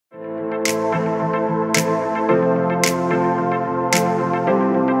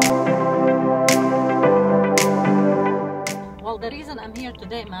here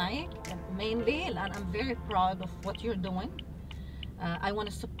today معي mainly لأن I'm very proud of what you're doing. I want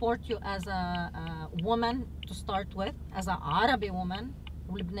to support you as a woman to start with, as a Arabi woman,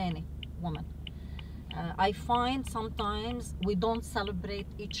 Lebanese woman. I find sometimes we don't celebrate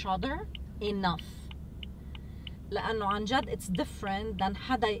each other enough. لأنه عن جد it's different than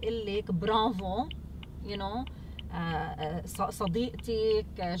حدا يقول لك برافو, you know, صديقتك,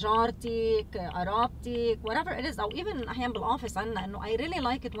 جارتك, قرابتك, whatever it is. أو even أحيانا بالأوفيس عنا إنه I really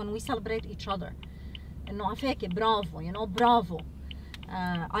like it when we celebrate each other. إنه عفاكي برافو, you know, bravo.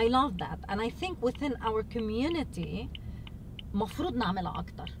 I love that, and I think within our community مفروض نعملها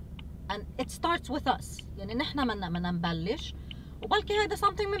أكتر. And it starts with us. يعني نحن بدنا نبلش وبلكي هذا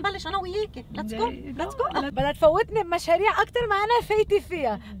something بنبلش أنا وياكي. Let's go. Let's go. بدها تفوتني بمشاريع أكتر ما أنا فايتة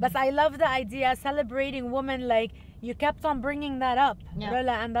فيها. بس I love the idea celebrating women, like you kept on bringing that up,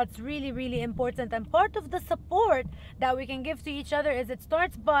 Roula, and that's really, really important. And part of the support that we can give to each other is it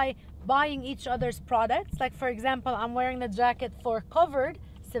starts by buying each other's products. Like for example, I'm wearing the jacket for Covered,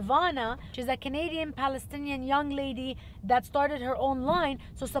 Savannah. She's a Canadian Palestinian young lady that started her own line.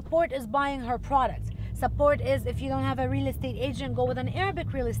 So support is buying her products. Support is, if you don't have a real estate agent, go with an Arabic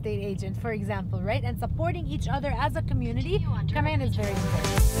real estate agent, for example, right? And supporting each other as a community, كمان is very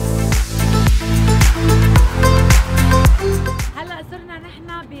important. هلا صرنا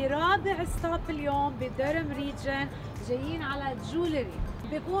نحن برابع ستوب اليوم بدرم ريجن، جايين على جولري.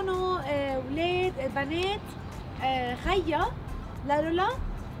 بيكونوا ولاد بنات خيا لرولا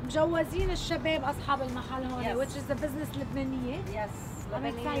مجوزين الشباب اصحاب المحل هون, which is the business لبنانية. Yes, I'm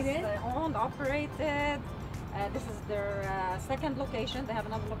Lebanese, excited. Owned, operated. This is their second location. They have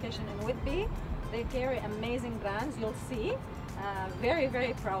another location in Whitby. They carry amazing brands. You'll see. Very,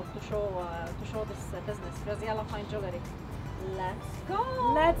 very proud to show this business. Graziella Fine Jewellery. Let's go.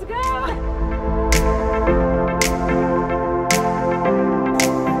 Let's go.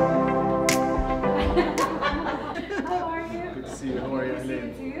 How are you? Good to see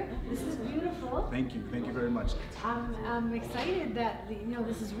you. This is beautiful. Thank you very much. I'm excited that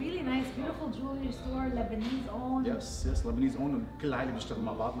this is really nice, beautiful jewelry store, Lebanese owned. Yes, Lebanese owned. كل العائلة بيشتغل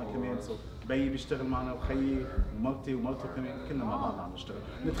مع بعضنا كمان. So بيي بيشتغل معنا وخيي ومرتي كمان كلنا مع بعضنا عم نشتغل.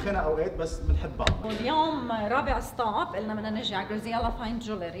 نتخانق أوقات بس بنحب بعض. اليوم رابع ستوب قلنا بدنا نجي على Graziella Fine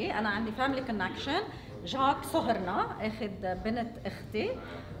Jewellery. أنا عندي family connection. جاك صهرنا اخذ بنت اختي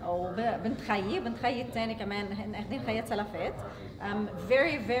وبنت خيي الثاني كمان هن اخذين خيات سلفات. I'm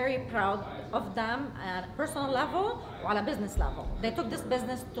very, very proud of them at a personal level وعلى business level. They took this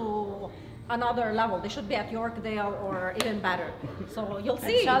business to another level. They should be at Yorkdale or even better. So you'll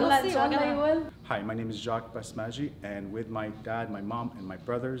see. Inshallah, you will. Hi, my name is Jacques Basmaji, and with my dad, my mom, and my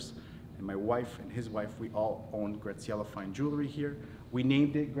brothers, and my wife and his wife, we all own Graziella Fine Jewellery here. We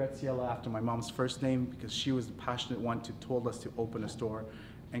named it Graziella after my mom's first name because she was the passionate one who told us to open a store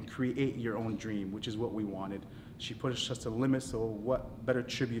and create your own dream, which is what we wanted. She pushed us to the limit, so what better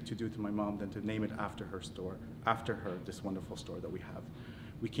tribute to do to my mom than to name it after her store, after her, this wonderful store that we have.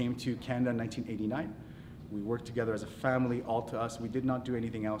 We came to Canada in 1989. We worked together as a family, all to us. We did not do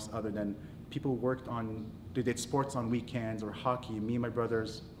anything else other than people they did sports on weekends or hockey. Me and my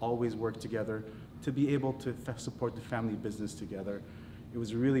brothers always worked together to be able to support the family business together. It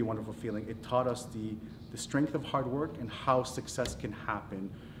was a really wonderful feeling. It taught us the strength of hard work and how success can happen.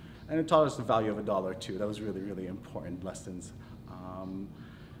 And it taught us the value of a dollar too. That was really, really important lessons.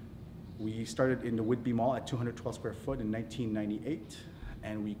 We started in the Whitby Mall at 212 square foot in 1998.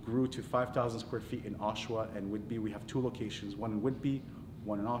 And we grew to 5,000 square feet in Oshawa and Whitby. We have two locations, one in Whitby,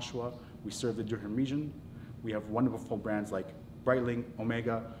 one in Oshawa. We serve the Durham region. We have wonderful brands like Breitling,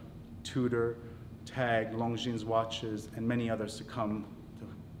 Omega, Tudor, Tag, Longines watches, and many others to come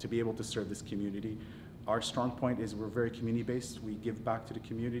to be able to serve this community. Our strong point is we're very community-based. We give back to the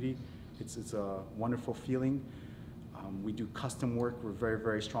community. It's a wonderful feeling. We do custom work. We're very,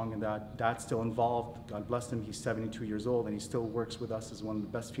 very strong in that. Dad's still involved. God bless him. He's 72 years old, and he still works with us. It's one of the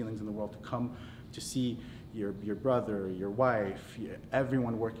best feelings in the world to come to see your brother, your wife,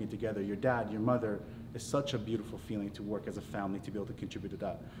 everyone working together, your dad, your mother. It's such a beautiful feeling to work as a family, to be able to contribute to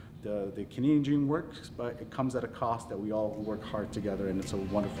that. The Canadian dream works, but it comes at a cost that we all work hard together, and it's a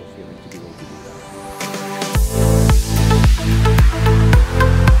wonderful feeling to be able to do that.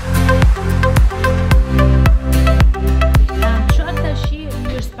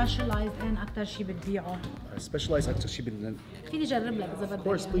 specialized in أكتر شيء بتبيعه؟ Specialized أكتر شيء فيني أجرب لك إذا بدك. Of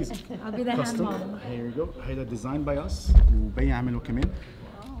course, please. I'll be the hand Custom. model. Here you go. هيدا designed by us. وبي عمله كمان.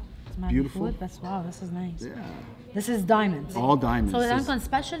 Beautiful. That's wow. This is nice. Yeah. This is diamonds. All diamonds. So عندكم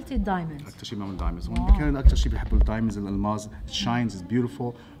specialty diamonds. أكتر شيء بعمل diamonds. وكان أكتر شيء بيحبوا الدايموندز الألماس. It shines. It's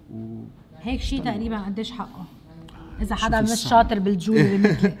beautiful. هيك شيء تقريبا قديش حقه؟ اذا حدا مش شاطر بالجولري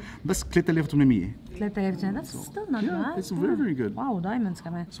مثلي. بس 3800. 3000 that's still not bad. It's very very good. واو دايموندز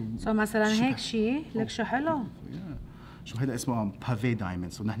كمان. سو مثلا هيك شيء لك شو حلو. شو هذا اسمه بافي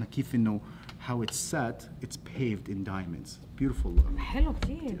دايموندز، ونحن كيف انه how it's set it's paved in diamonds. Beautiful. حلو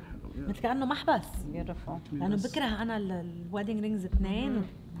كثير. مثل كأنه محبس. لأنه بكره أنا الويدنج رينجز 2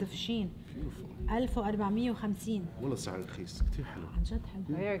 ودفشين 1450. والله سعر رخيص كثير حلو. عن جد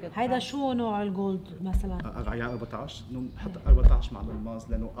حلو. هيدا شو نوع الجولد مثلا؟ عيار 14 نحط 14 مع الالماس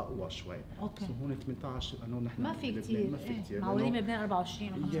لأنه أقوى شوي. اوكي. سو هون 18 لأنه نحن ما في كثير. ما في كثير. معودين بلبنان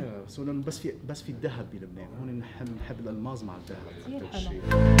 24 و 25. سو بس في الذهب بلبنان، هون نحب الالماس مع الذهب أكثر شيء.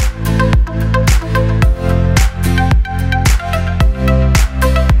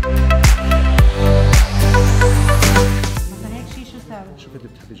 شو كنت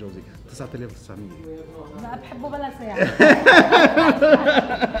بتحبي جوزك؟ 9900. لا بحبه بلا ساعة.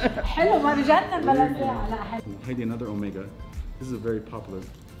 حلو ما بجنن بلا ساعة. لا حلو. هيدي another Omega. This is a very popular.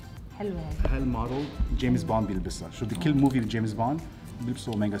 حلوة هالموديل جيمس بوند بيلبسها، شو بكل موفي لجيمس بوند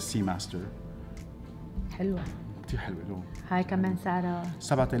بيلبسوا اوميجا سي ماستر. حلوة كثير حلوة لون. هاي كمان سعرها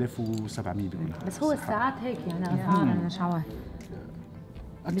 7700 بيقولها. بس هو الساعات هيك يعني اسعارها مش عوار.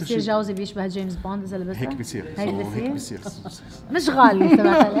 بصير جوزي بيشبه جيمس بوند اذا لبسها؟ هيك بصير. هيك بصير. مش غالي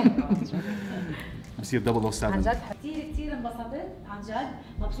 7000. بصير 007. عن جد كثير انبسطت، عن جد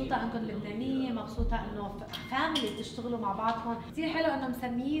مبسوطة انكم لبنانية، مبسوطة انه فاميلي بتشتغلوا مع بعضكم، كثير حلو انه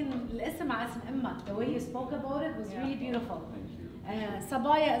مسميين الاسم على اسم امك. The way you spoke about it was really beautiful.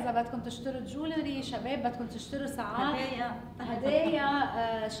 صبايا اذا بدكم تشتروا جولري، شباب بدكم تشتروا ساعات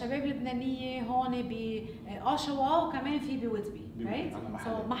هدايا شباب لبنانيه هون بأوشوا وكمان في بويتبي رايت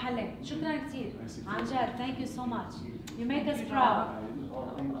سو محلات. شكرا كثير عن جد. ثانك يو سو ماتش. يو ميك اس براود.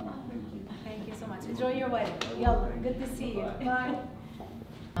 ثانك يو سو ماتش. انجوي يور ويدنج. يلا جود تو سي يو. باي.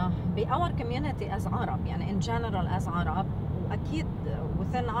 بأور كوميونتي از عرب يعني ان جنرال از عرب، واكيد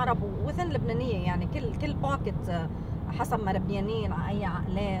وثن عرب وثن لبنانيه يعني كل بوكيت حسب ما ربيانين على اي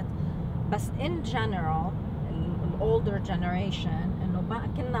عقلات. بس ان جنرال الاولدر جنريشن انه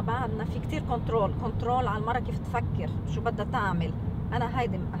كنا بعدنا في كثير كنترول على المراه كيف تفكر، شو بدها تعمل. انا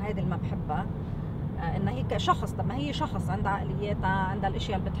هيدي اللي ما بحبها، انها هي كشخص. طب ما هي شخص عندها عقلياتها، عندها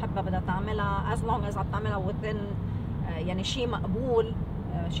الاشياء اللي بتحبها بدها تعملها as long as عم تعملها within يعني شيء مقبول،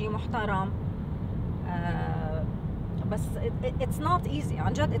 شيء محترم. بس it's not easy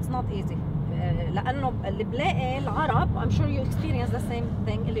عن جد. it's not easy لانه اللي بلاقي العرب I'm sure you experience the same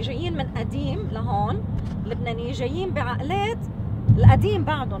thing اللي جايين من قديم لهون اللبنانيين جايين بعقلات القديم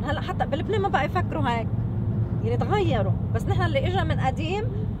بعدهم. هلا حتى بلبنان ما بقى يفكروا هيك يعني تغيروا، بس نحن اللي اجى من قديم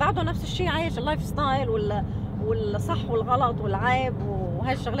بعده نفس الشيء عايش اللايف ستايل والصح والغلط والعيب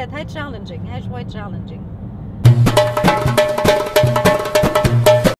وهي الشغلات. هاي تشالنجينج، هاي شوي تشالنجينج.